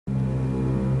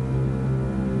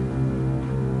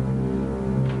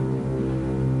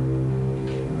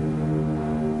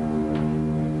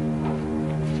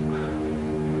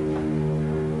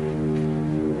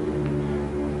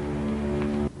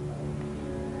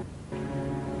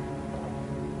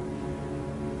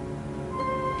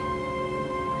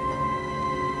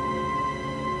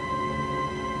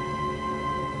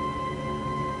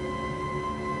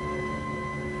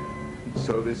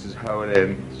So this is how it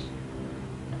ends.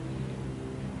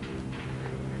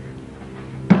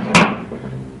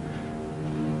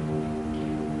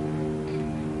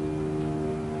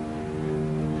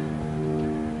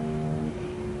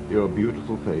 Your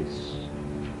beautiful face.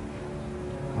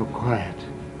 How quiet.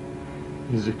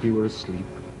 As if you were asleep.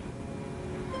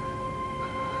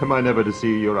 Am I never to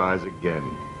see your eyes again?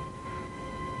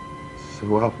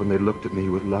 So often they looked at me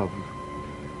with love,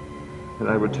 and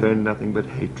I returned nothing but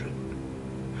hatred.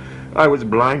 I was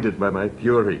blinded by my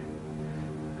fury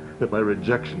that my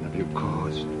rejection of you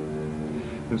caused.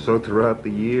 And so throughout the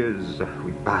years,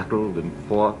 we battled and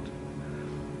fought.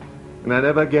 And I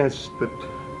never guessed that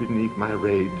beneath my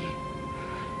rage,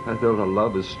 I felt a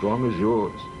love as strong as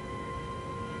yours.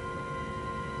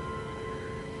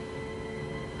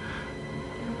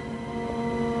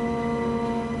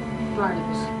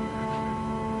 Barnabas.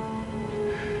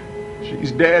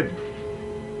 She's dead.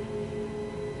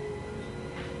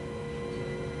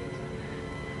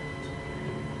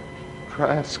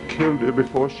 Trask killed her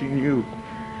before she knew.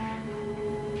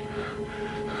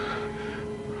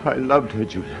 I loved her,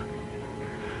 Julia.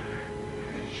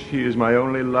 She is my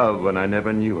only love, and I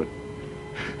never knew it.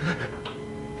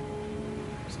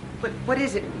 What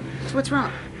is it? What's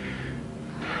wrong?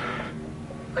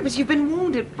 Barnabas, you've been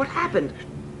wounded. What happened?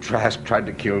 Trask tried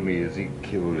to kill me as he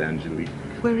killed Angelique.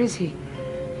 Where is he?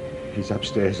 He's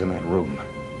upstairs in that room.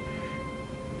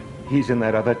 He's in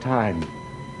that other time.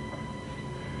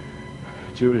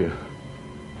 Julia,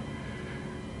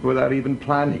 without even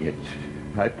planning it,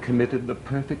 I've committed the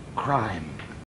perfect crime.